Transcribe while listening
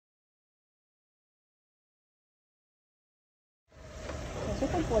a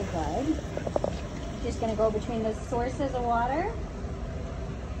good boy, bud. Just gonna go between the sources of water.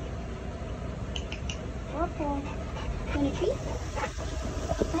 Whirlpool. You want a treat?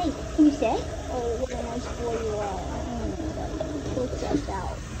 Hi, can you say? Oh, what a nice boy you are. Pull yourself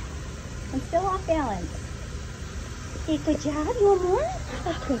out. I'm still off balance. Hey, good job. You want more?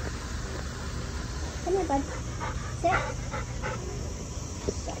 Okay. Come here, bud. Sit.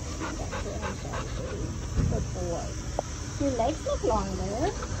 Good boy. Your legs look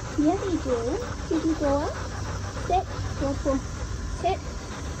longer. Yeah, they do. Did you go up? Sit. Whirlpool. Sit.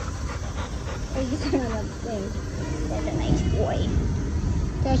 Oh, you sit on the thing. That's a nice boy.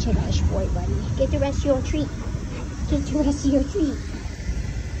 That's a nice boy, buddy. Get the rest of your treat. Get the rest of your treat.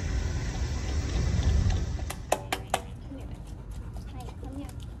 Come here. Hi, come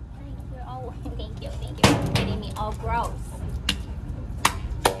here. Hi, you're all... Thank you. You're getting me all gross.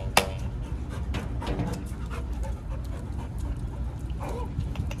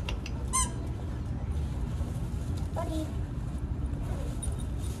 Buddy.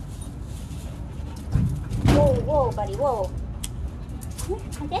 Whoa, buddy, whoa. Come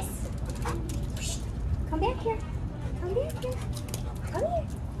here, like this. Come back here. Come back here. Come here.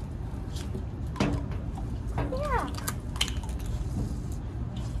 Yeah.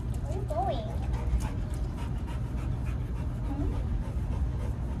 Where are you going?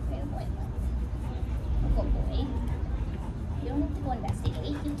 Where are you going? Good boy. You don't have to go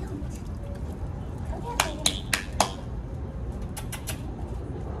investigate. You don't. Come back, baby.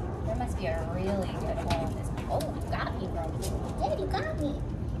 There must be a really good hole in this. Oh, you got me, buddy. Yeah, you got me.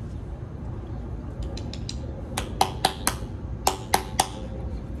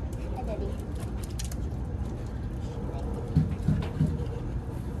 Hi, Daddy.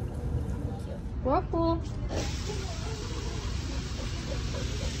 Thank you. Whirlpool.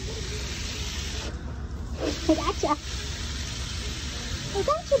 I gotcha. I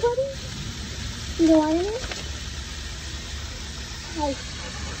gotcha, buddy. You don't want any? Hi.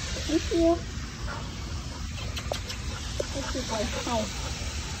 Thank you. Hi.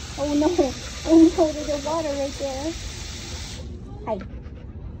 Oh no. Oh no, there's a water right there. Hi.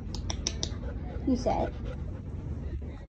 You said.